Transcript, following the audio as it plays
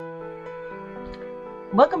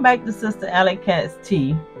Welcome back to Sister Alley Cat's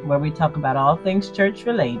Tea, where we talk about all things church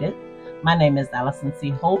related. My name is Allison C.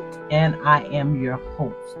 Holt, and I am your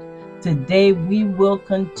host. Today we will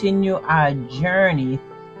continue our journey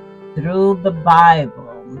through the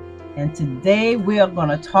Bible. And today we are going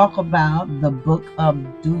to talk about the book of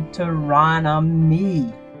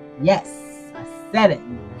Deuteronomy. Yes, I said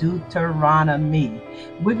it, Deuteronomy.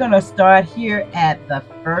 We're going to start here at the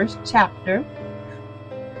first chapter.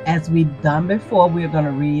 As we've done before, we're going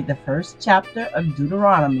to read the first chapter of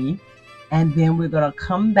Deuteronomy, and then we're going to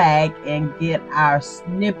come back and get our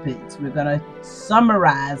snippets. We're going to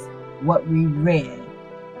summarize what we read.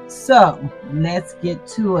 So let's get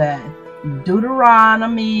to it.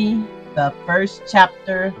 Deuteronomy, the first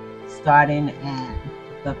chapter, starting at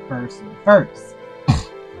the first verse.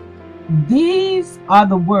 These are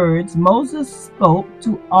the words Moses spoke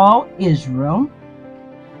to all Israel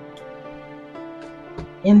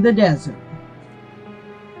in the desert,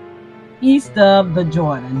 east of the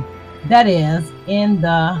Jordan, that is, in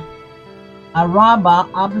the Arabah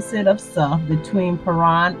opposite of Suf, between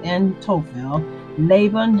Paran and Tophel,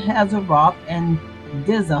 Laban, Hazeroth, and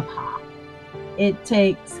Dizahah. It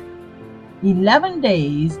takes 11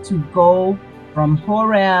 days to go from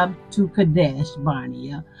Horeb to Kadesh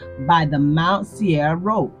Barnea by the Mount Seir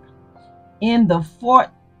road. In the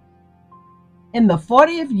 40th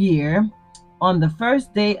year, on the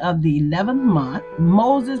first day of the 11th month,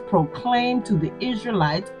 Moses proclaimed to the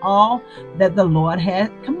Israelites all that the Lord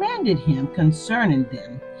had commanded him concerning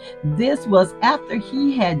them. This was after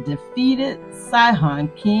he had defeated Sihon,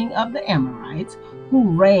 king of the Amorites,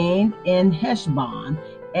 who reigned in Heshbon,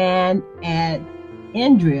 and at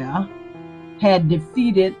Indria had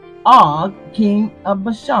defeated Og, king of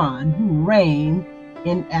Bashan, who reigned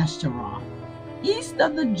in Ashtaroth. East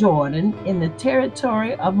of the Jordan, in the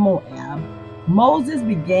territory of Moab, Moses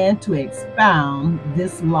began to expound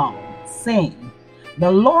this law, saying,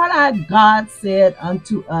 The Lord our God said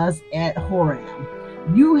unto us at Horeb,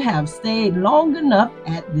 You have stayed long enough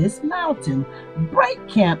at this mountain. Break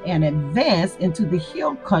camp and advance into the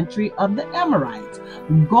hill country of the Amorites.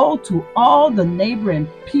 Go to all the neighboring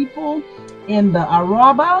people in the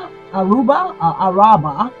Arabah,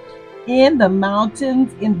 in the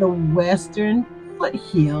mountains in the western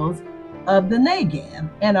foothills of the Negev,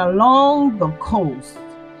 and along the coast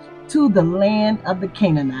to the land of the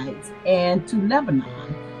Canaanites and to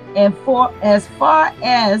Lebanon, and for as far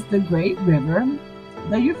as the great river,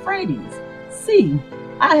 the Euphrates. See,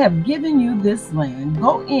 I have given you this land.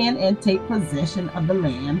 Go in and take possession of the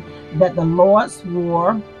land that the Lord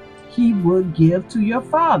swore he would give to your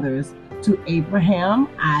fathers, to Abraham,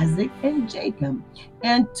 Isaac, and Jacob,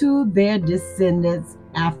 and to their descendants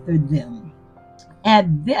after them.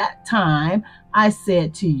 At that time I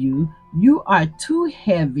said to you, You are too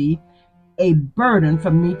heavy a burden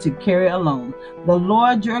for me to carry alone. The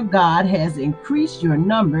Lord your God has increased your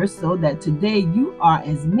numbers so that today you are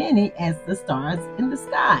as many as the stars in the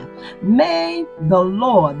sky. May the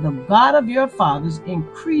Lord, the God of your fathers,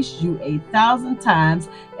 increase you 1,000 times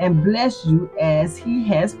and bless you as he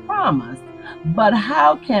has promised. But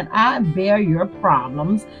how can I bear your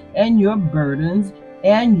problems and your burdens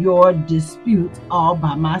and your disputes all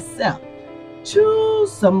by myself?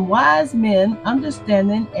 Choose some wise men,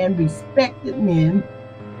 understanding and respected men,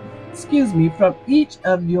 from each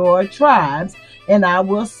of your tribes, and I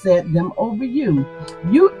will set them over you.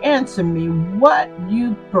 You answer me, what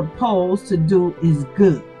you propose to do is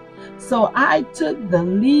good. So I took the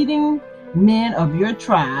leading men of your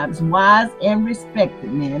tribes, wise and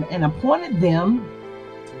respected men, and appointed them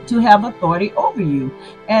to have authority over you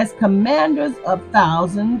as commanders of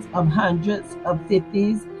thousands, of hundreds, of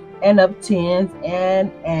fifties, and of tens,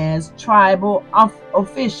 and as tribal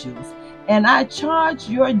officials. And I charge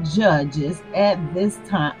your judges at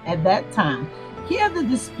that time, hear the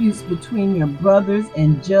disputes between your brothers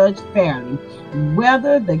and judge fairly,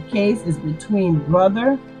 whether the case is between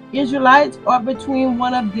brother Israelites or between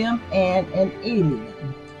one of them and an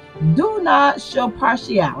alien. Do not show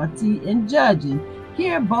partiality in judging.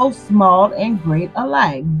 Hear both small and great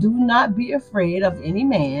alike. Do not be afraid of any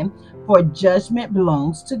man, for judgment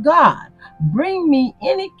belongs to God. Bring me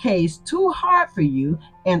any case too hard for you,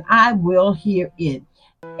 and I will hear it.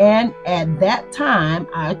 And at that time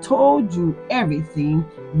I told you everything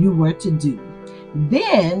you were to do.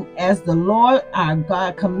 Then, as the Lord our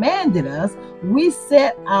God commanded us, we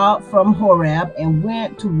set out from Horeb and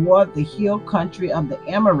went toward the hill country of the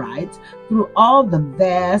Amorites, through all the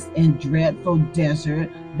vast and dreadful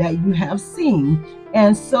desert that you have seen.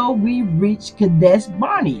 And so we reached Kadesh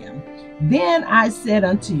Barnea. Then I said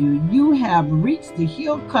unto you, You have reached the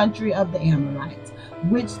hill country of the Amorites.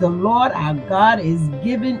 which the Lord our God is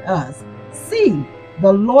giving us. See,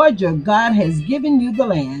 the Lord your God has given you the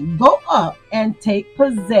land. Go up and take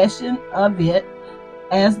possession of it,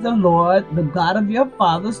 as the Lord, the God of your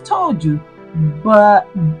fathers, told you. But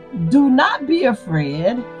do not be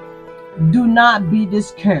afraid. Do not be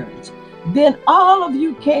discouraged. Then all of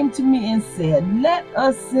you came to me and said, let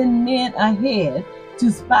us send men ahead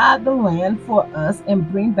to spy the land for us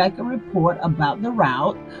and bring back a report about the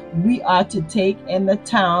route we are to take and the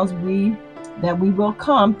towns that we will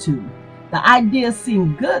come to. The idea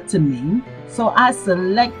seemed good to me, so I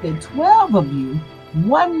selected 12 of you,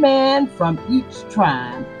 one man from each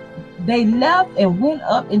tribe. They left and went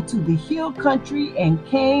up into the hill country and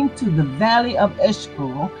came to the valley of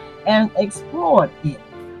Eshcol and explored it,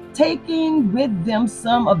 taking with them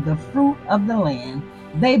some of the fruit of the land.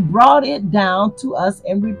 They brought it down to us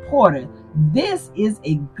and reported, this is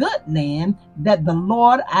a good land that the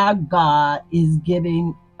Lord our God is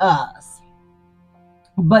giving us.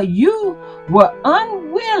 But you were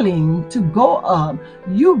unwilling to go up.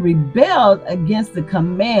 You rebelled against the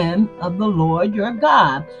command of the Lord your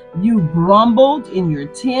God. You grumbled in your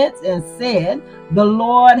tents and said, the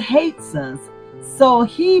Lord hates us. So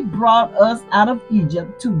he brought us out of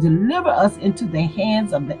Egypt to deliver us into the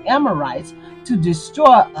hands of the Amorites to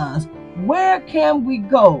destroy us. Where can we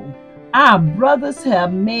go? Our brothers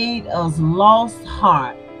have made us lost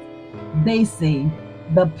heart. They say,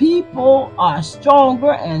 the people are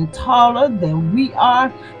stronger and taller than we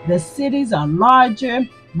are. The cities are larger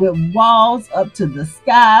with walls up to the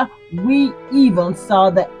sky. We even saw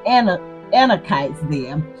the Anakites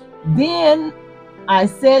there. Then I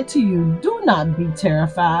said to you, do not be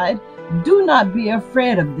terrified. Do not be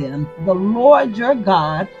afraid of them. The Lord your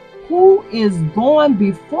God, who is going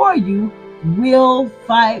before you, will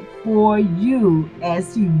fight for you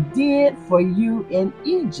as he did for you in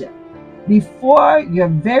Egypt, before your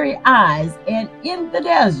very eyes and in the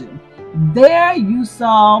desert. There you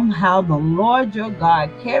saw how the Lord your God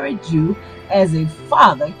carried you as a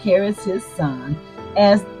father carries his son,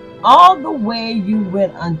 as all the way you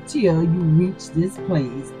went until you reached this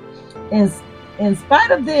place. In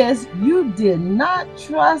spite of this, you did not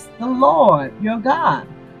trust the Lord your God,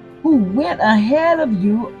 who went ahead of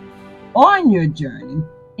you on your journey,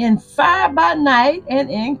 in fire by night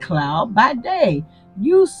and in cloud by day.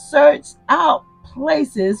 You searched out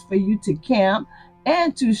places for you to camp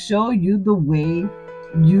and to show you the way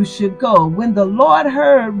you should go. When the Lord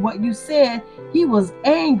heard what you said, he was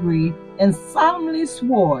angry and solemnly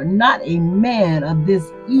swore, not a man of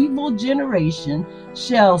this evil generation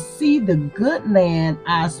shall see the good land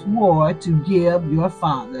I swore to give your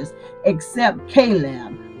fathers, except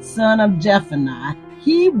Caleb, son of Jephunneh.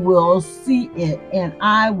 He will see it, and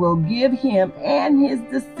I will give him and his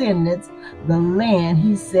descendants the land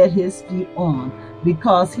he set his feet on,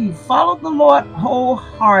 because he followed the Lord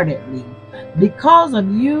wholeheartedly. Because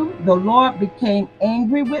of you, the Lord became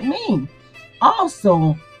angry with me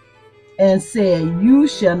also, and said, you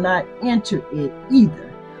shall not enter it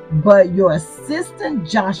either, but your assistant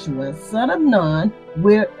Joshua, son of Nun,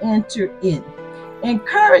 will enter it.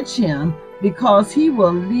 Encourage him, because he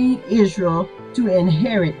will lead Israel to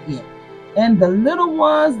inherit it. And the little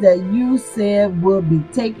ones that you said will be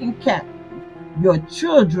taken captive, your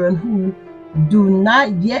children who do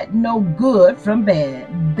not yet know good from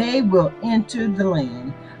bad, they will enter the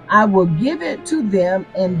land. I will give it to them,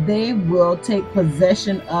 and they will take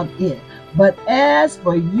possession of it. But as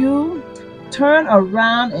for you, turn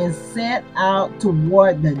around and set out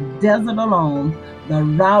toward the desert alone, the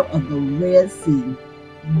route of the Red Sea.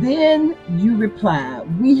 Then you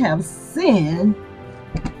replied, we have sinned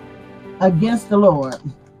against the Lord.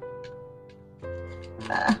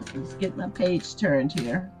 Let's get my page turned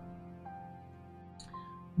here.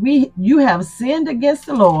 You have sinned against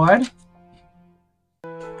the Lord.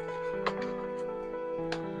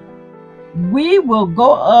 We will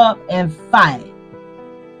go up and fight,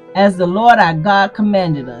 as the Lord our God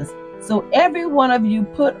commanded us. So every one of you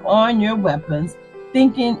put on your weapons,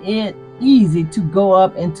 thinking it easy to go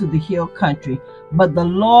up into the hill country. But the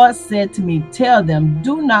Lord said to me, tell them,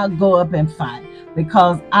 do not go up and fight,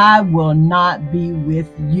 because I will not be with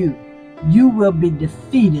you. You will be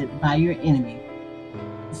defeated by your enemy.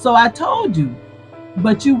 So I told you,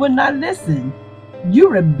 but you would not listen. You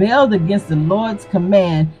rebelled against the Lord's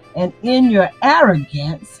command, and in your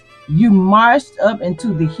arrogance, you marched up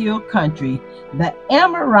into the hill country. The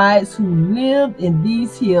Amorites who lived in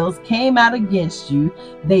these hills came out against you.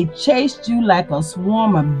 They chased you like a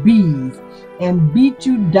swarm of bees and beat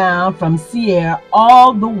you down from Seir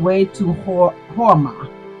all the way to Horeb.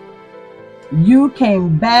 You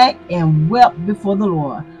came back and wept before the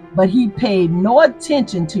Lord. but he paid no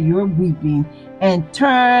attention to your weeping and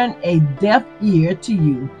turned a deaf ear to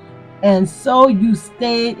you. And so you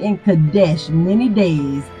stayed in Kadesh many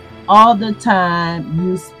days, all the time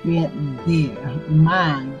you spent there.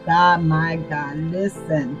 My God,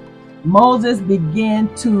 listen. Moses began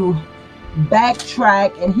to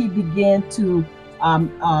backtrack, and he began to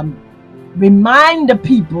remind the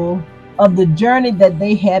people of the journey that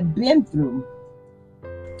they had been through.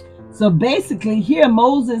 So basically here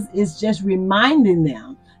Moses is just reminding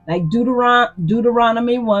them, like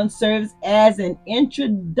Deuteronomy 1 serves as an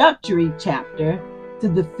introductory chapter to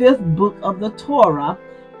the 5th book of the Torah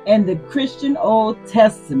and the Christian Old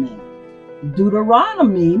Testament.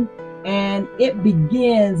 Deuteronomy, and it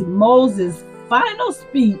begins Moses' final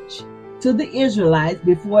speech to the Israelites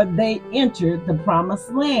before they entered the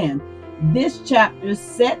promised land. This chapter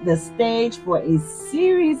set the stage for a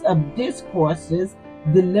series of discourses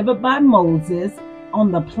delivered by Moses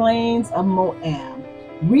on the plains of Moab,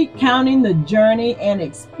 recounting the journey and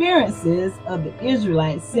experiences of the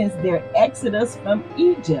Israelites since their exodus from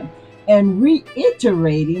Egypt, and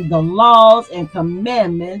reiterating the laws and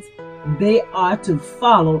commandments they are to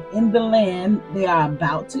follow in the land they are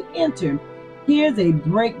about to enter. Here's a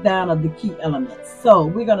breakdown of the key elements. So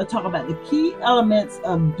we're going to talk about the key elements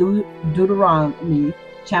of Deuteronomy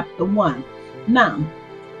chapter 1. Now,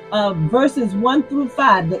 verses 1 through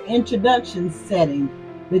 5, the introduction setting.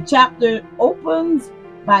 The chapter opens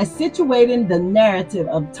by situating the narrative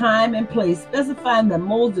of time and place, specifying that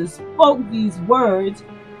Moses spoke these words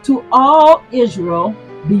to all Israel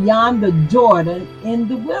beyond the Jordan in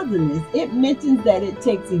the wilderness. It mentions that it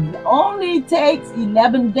only takes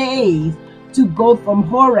 11 days to go from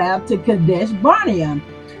Horeb to Kadesh Barnea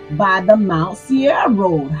by the Mount Seir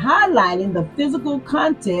road, highlighting the physical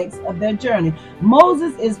context of their journey.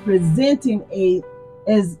 Moses is presenting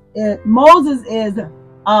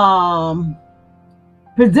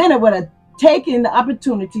presented with taking the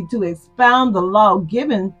opportunity to expound the law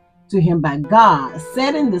given to him by God,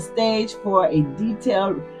 setting the stage for a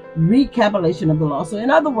detailed recapitulation of the law. So in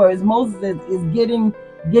other words, Moses is getting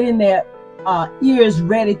their ears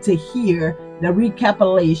ready to hear the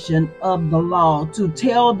recapitulation of the law, to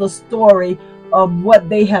tell the story of what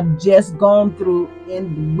they have just gone through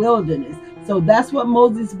in the wilderness. So that's what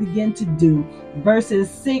Moses began to do. Verses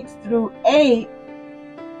 6 through 8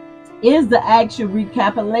 is the actual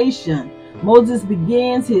recapitulation. Moses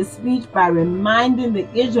begins his speech by reminding the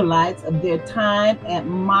Israelites of their time at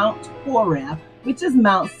Mount Horeb, which is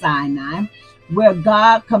Mount Sinai, where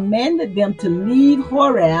God commanded them to leave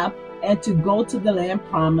Horeb and to go to the land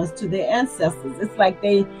promised to their ancestors. It's like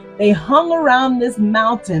they hung around this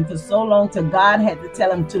mountain for so long till God had to tell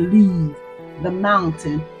them to leave the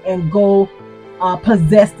mountain and go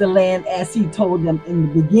possess the land as he told them in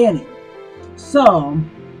the beginning. So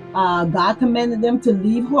God commanded them to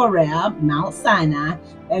leave Horeb, Mount Sinai,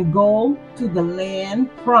 and go to the land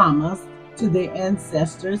promised to their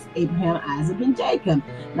ancestors, Abraham, Isaac, and Jacob.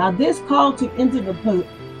 Now this call to enter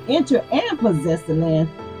and possess the land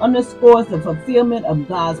underscores the fulfillment of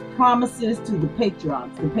God's promises to the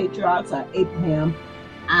patriarchs. The patriarchs are Abraham,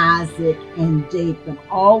 Isaac, and Jacob.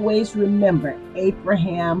 Always remember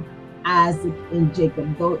Abraham, Isaac, and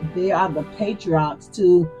Jacob. They are the patriarchs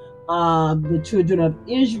to the children of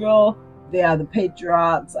Israel. They are the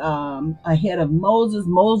patriarchs ahead of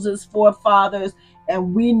Moses' forefathers.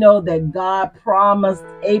 And we know that God promised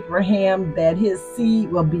Abraham that his seed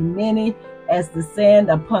will be many as the sand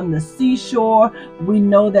upon the seashore. We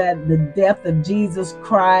know that the death of Jesus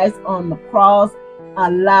Christ on the cross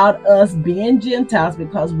allowed us, being Gentiles,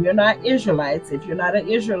 because we're not Israelites. If you're not an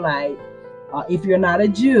Israelite, if you're not a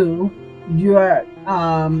Jew, you're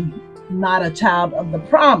not a child of the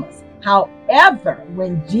promise. However,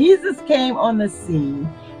 when Jesus came on the scene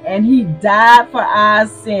and he died for our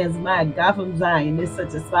sins, my God from Zion, there's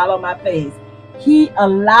such a smile on my face. He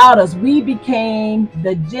allowed us,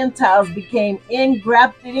 the Gentiles became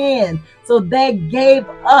engrafted in. So that gave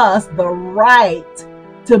us the right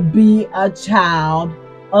to be a child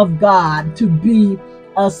of God, to be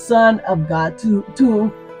a son of God, to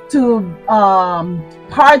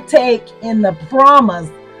partake in the promise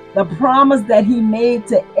that he made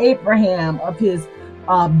to Abraham of his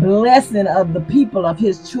blessing of the people, of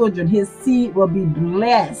his children. His seed will be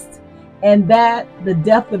blessed. And that the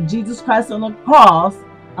death of Jesus Christ on the cross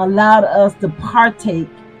allowed us to partake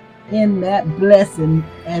in that blessing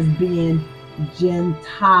as being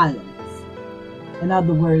Gentiles. In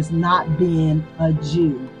other words, not being a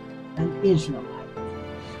Jew, an Israelite.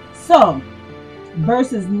 So,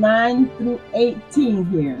 verses 9 through 18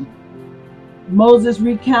 here. Moses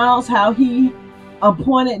recounts how he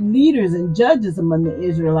appointed leaders and judges among the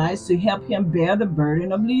Israelites to help him bear the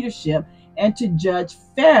burden of leadership and to judge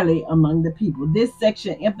fairly among the people. This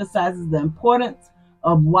section emphasizes the importance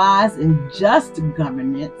of wise and just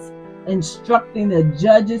governance, instructing the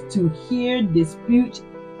judges to hear disputes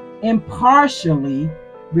impartially,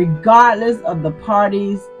 regardless of the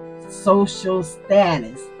party's social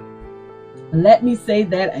status. Let me say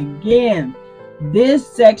that again. This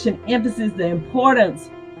section emphasizes the importance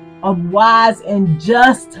of wise and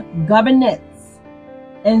just governance.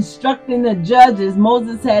 Instructing the judges,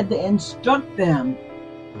 Moses had to instruct them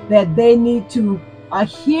that they need to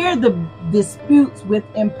hear the disputes with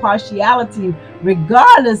impartiality,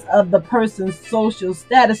 regardless of the person's social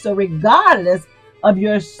status. So regardless of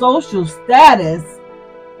your social status,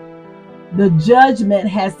 the judgment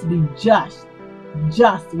has to be just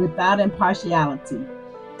without impartiality.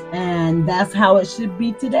 And that's how it should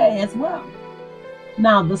be today as well.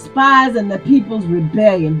 Now, the spies and the people's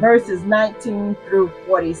rebellion, verses 19 through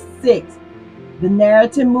 46. The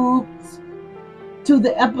narrative moves to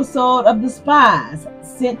the episode of the spies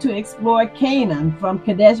sent to explore Canaan from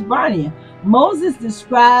Kadesh Barnea. Moses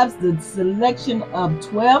describes the selection of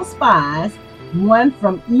 12 spies, one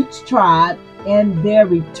from each tribe, and their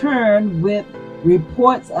return with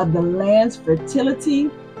reports of the land's fertility,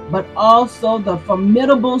 but also the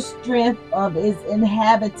formidable strength of its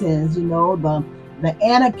inhabitants. You know, the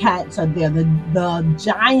Anakites are there, the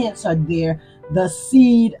giants are there, the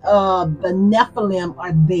seed of the Nephilim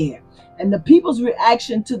are there. And the people's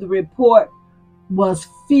reaction to the report was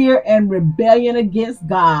fear and rebellion against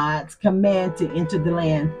God's command to enter the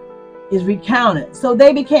land is recounted. So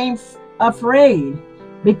they became afraid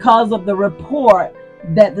because of the report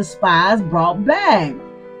that the spies brought back.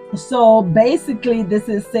 So basically, this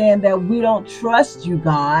is saying that we don't trust you,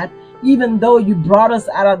 God, even though you brought us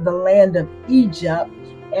out of the land of Egypt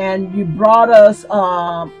and you brought us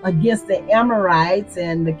against the Amorites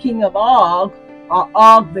and the king of Og, or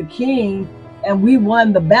Og the king, and we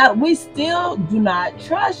won the battle. We still do not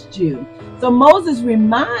trust you. So Moses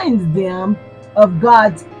reminds them of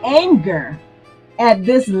God's anger at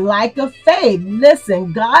this lack of faith.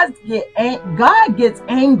 Listen, God gets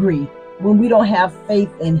angry when we don't have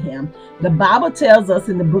faith in him. The Bible tells us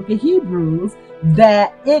in the book of Hebrews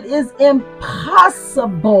that it is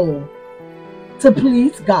impossible to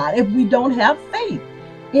please God if we don't have faith.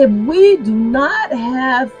 If we do not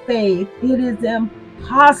have faith, it is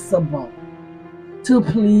impossible to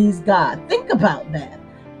please God. Think about that.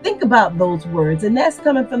 Think about those words. And that's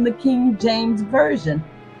coming from the King James Version.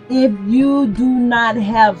 If you do not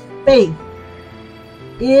have faith,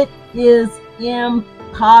 it is impossible.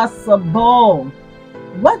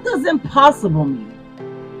 What does impossible mean?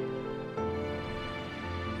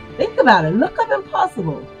 Think about it. Look up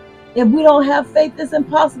impossible. If we don't have faith, it's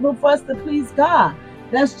impossible for us to please God.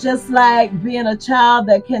 That's just like being a child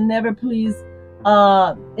that can never please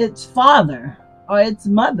its father or its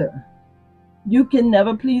mother. You can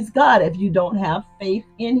never please God if you don't have faith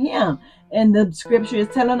in him. And the scripture is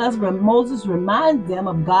telling us when Moses reminds them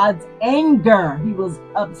of God's anger. He was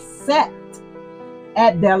upset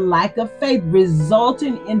at their lack of faith,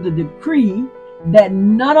 resulting in the decree that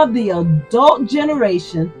none of the adult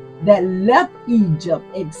generation that left Egypt,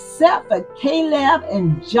 except for Caleb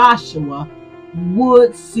and Joshua,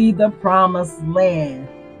 would see the promised land.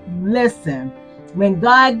 Listen, when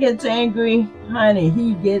God gets angry, honey,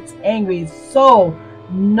 he gets angry. So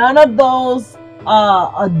none of those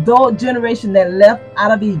adult generation that left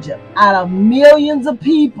out of Egypt, out of millions of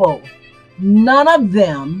people, none of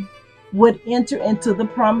them would enter into the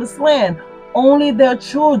promised land. Only their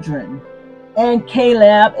children and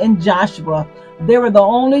Caleb and Joshua. They were the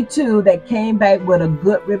only two that came back with a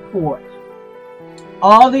good report.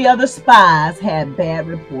 All the other spies had bad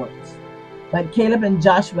reports. But Caleb and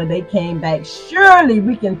Joshua, they came back. Surely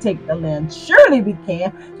we can take the land. Surely we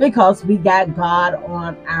can, because we got God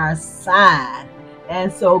on our side.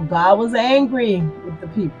 And so God was angry with the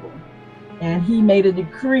people. And he made a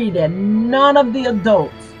decree that none of the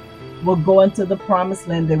adults will go into the promised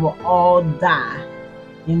land. They will all die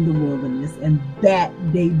in the wilderness. And that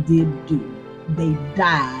they did do. They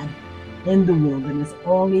died in the wilderness.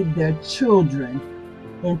 Only their children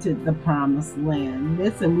entered the promised land.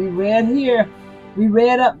 Listen, we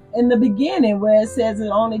read up in the beginning where it says it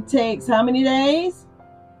only takes how many days?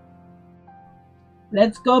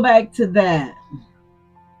 Let's go back to that.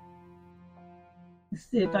 Let's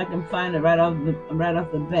see if I can find it right off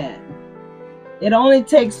the bat. It only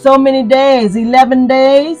takes so many days, 11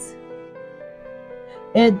 days.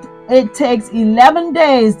 It takes 11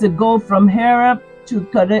 days to go from Horeb to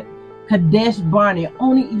Kadesh Barnea.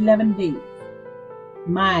 Only 11 days.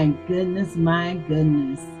 My goodness, my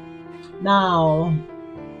goodness. Now,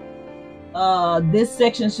 this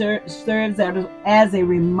section serves as a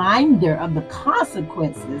reminder of the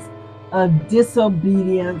consequences of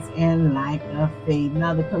disobedience and lack of faith.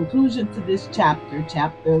 Now, the conclusion to this chapter,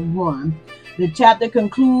 chapter 1, the chapter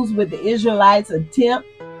concludes with the Israelites' attempted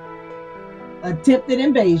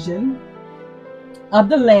invasion of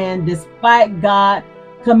the land despite God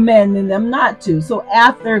commanding them not to. So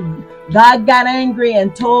after God got angry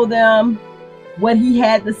and told them what he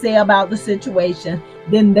had to say about the situation,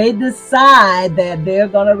 then they decide that they're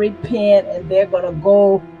going to repent and they're going to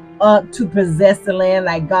go up to possess the land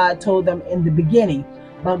like God told them in the beginning.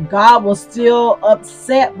 But God was still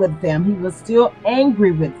upset with them. He was still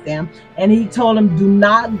angry with them. And he told them, do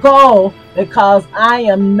not go, because I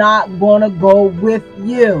am not going to go with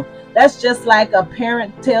you. That's just like a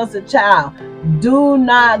parent tells a child, do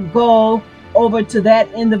not go over to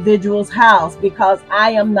that individual's house because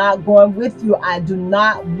I am not going with you. I do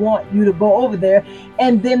not want you to go over there.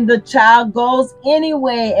 And then the child goes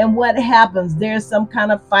anyway. And what happens? There's some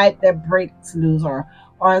kind of fight that breaks loose,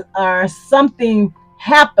 or something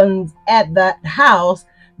happens at that house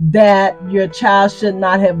that your child should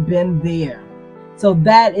not have been there. So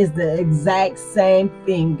that is the exact same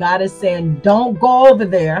thing. God is saying, don't go over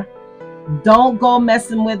there. Don't go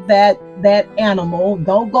messing with that animal.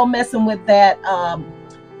 Don't go messing with that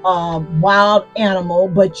wild animal.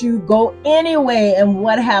 But you go anyway, and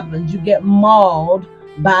what happens? You get mauled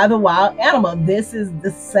by the wild animal. This is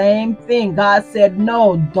the same thing. God said,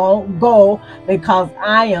 no, don't go, because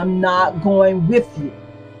I am not going with you.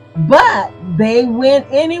 But they went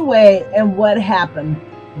anyway, and what happened?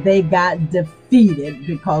 They got defeated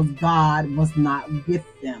because God was not with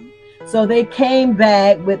them. So they came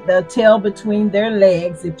back with the tail between their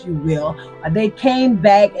legs, if you will. They came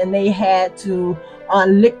back and they had to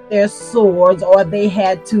lick their swords, or they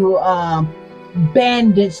had to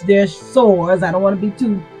bandage their sores. I don't want to be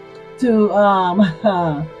too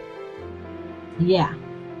yeah.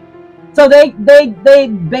 So they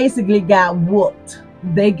basically got whooped.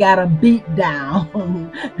 They got a beat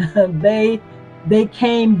down. they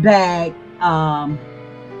came back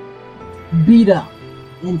beat up,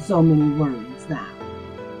 in so many words. Now,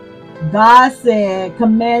 God said,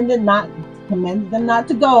 commanded them not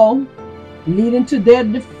to go, leading to their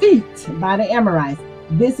defeat by the Amorites.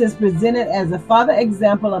 This is presented as a further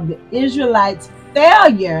example of the Israelites'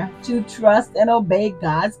 failure to trust and obey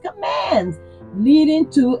God's commands, leading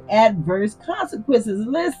to adverse consequences.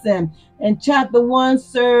 Listen, and chapter 1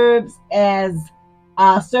 serves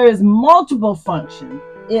multiple functions.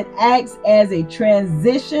 It acts as a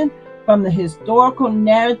transition from the historical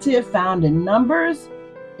narrative found in Numbers.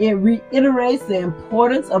 It reiterates the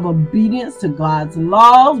importance of obedience to God's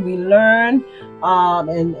laws. We learn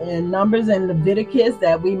in Numbers and Leviticus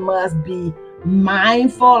that we must be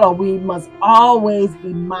mindful, or we must always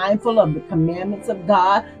be mindful of the commandments of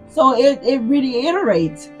God. So it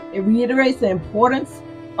reiterates the importance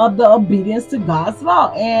of the obedience to God's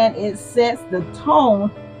law, and it sets the tone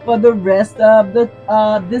for the rest of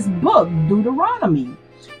this book, Deuteronomy,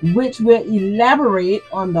 which will elaborate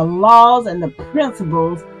on the laws and the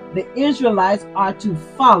principles the Israelites are to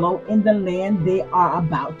follow in the land they are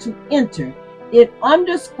about to enter. It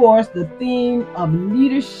underscores the theme of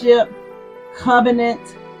leadership, covenant,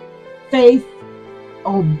 faith,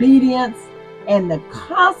 obedience, and the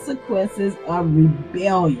consequences of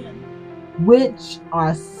rebellion, which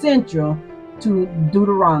are central to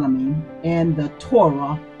Deuteronomy and the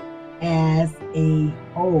Torah as a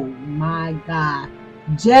whole. My God.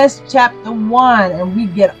 Just chapter 1, and we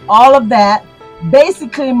get all of that.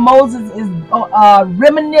 Basically, Moses is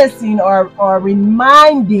reminiscing or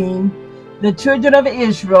reminding the children of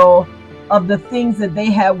Israel of the things that they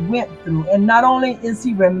have went through. And not only is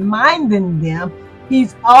he reminding them,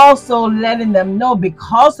 he's also letting them know,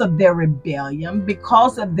 because of their rebellion,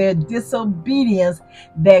 because of their disobedience,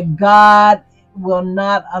 that God will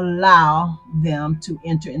not allow them to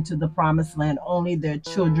enter into the promised land. Only their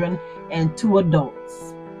children and 2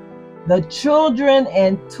 adults. The children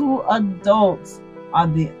and 2 adults are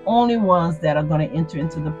the only ones that are going to enter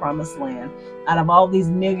into the promised land out of all these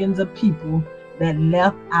millions of people that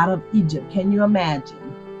left out of Egypt. Can you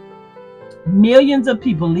imagine? Millions of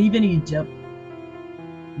people leaving Egypt,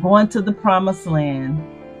 going to the promised land.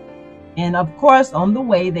 And of course, on the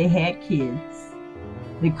way, they had kids,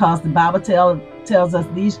 because the Bible tells us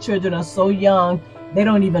these children are so young, they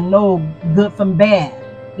don't even know good from bad.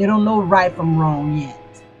 They don't know right from wrong yet.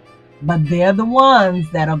 But they're the ones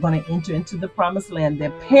that are going to enter into the promised land.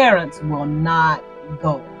 Their parents will not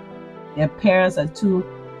go. Their parents are too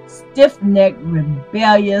stiff-necked,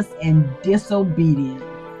 rebellious, and disobedient.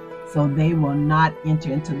 So they will not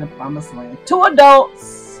enter into the promised land. 2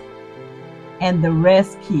 adults and the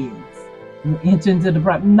rest kids will enter into the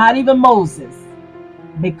promise. Not even Moses,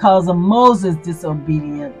 because of Moses'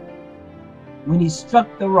 disobedience when he struck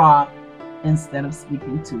the rock instead of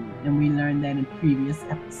speaking to it. And we learned that in previous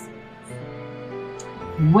episodes.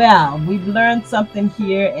 Well, we've learned something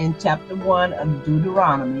here in chapter 1 of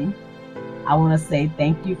Deuteronomy. I want to say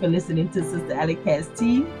thank you for listening to Sister Alley Cat's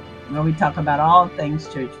Tea, where we talk about all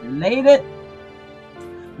things church related.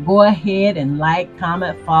 Go ahead and like,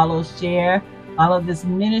 comment, follow, share. Follow this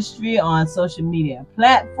ministry on social media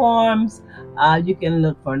platforms. You can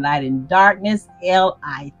look for Light in Darkness,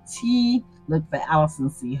 LIT. Look for Allison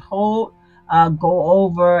C. Holt. Go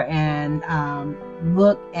over and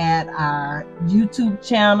look at our YouTube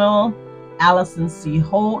channel, Allison C.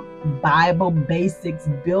 Holt, Bible Basics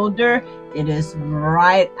Builder. It is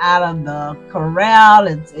right out of the corral.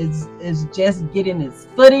 It's just getting its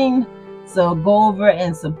footing. So go over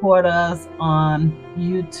and support us on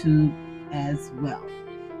YouTube as well.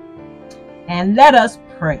 And let us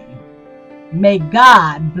pray. May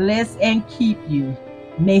God bless and keep you.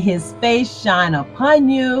 May his face shine upon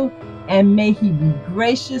you, and may he be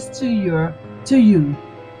gracious to you.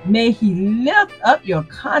 May he lift up your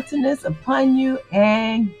countenance upon you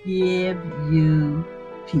and give you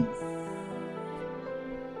peace.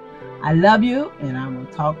 I love you, and I will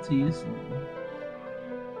talk to you soon.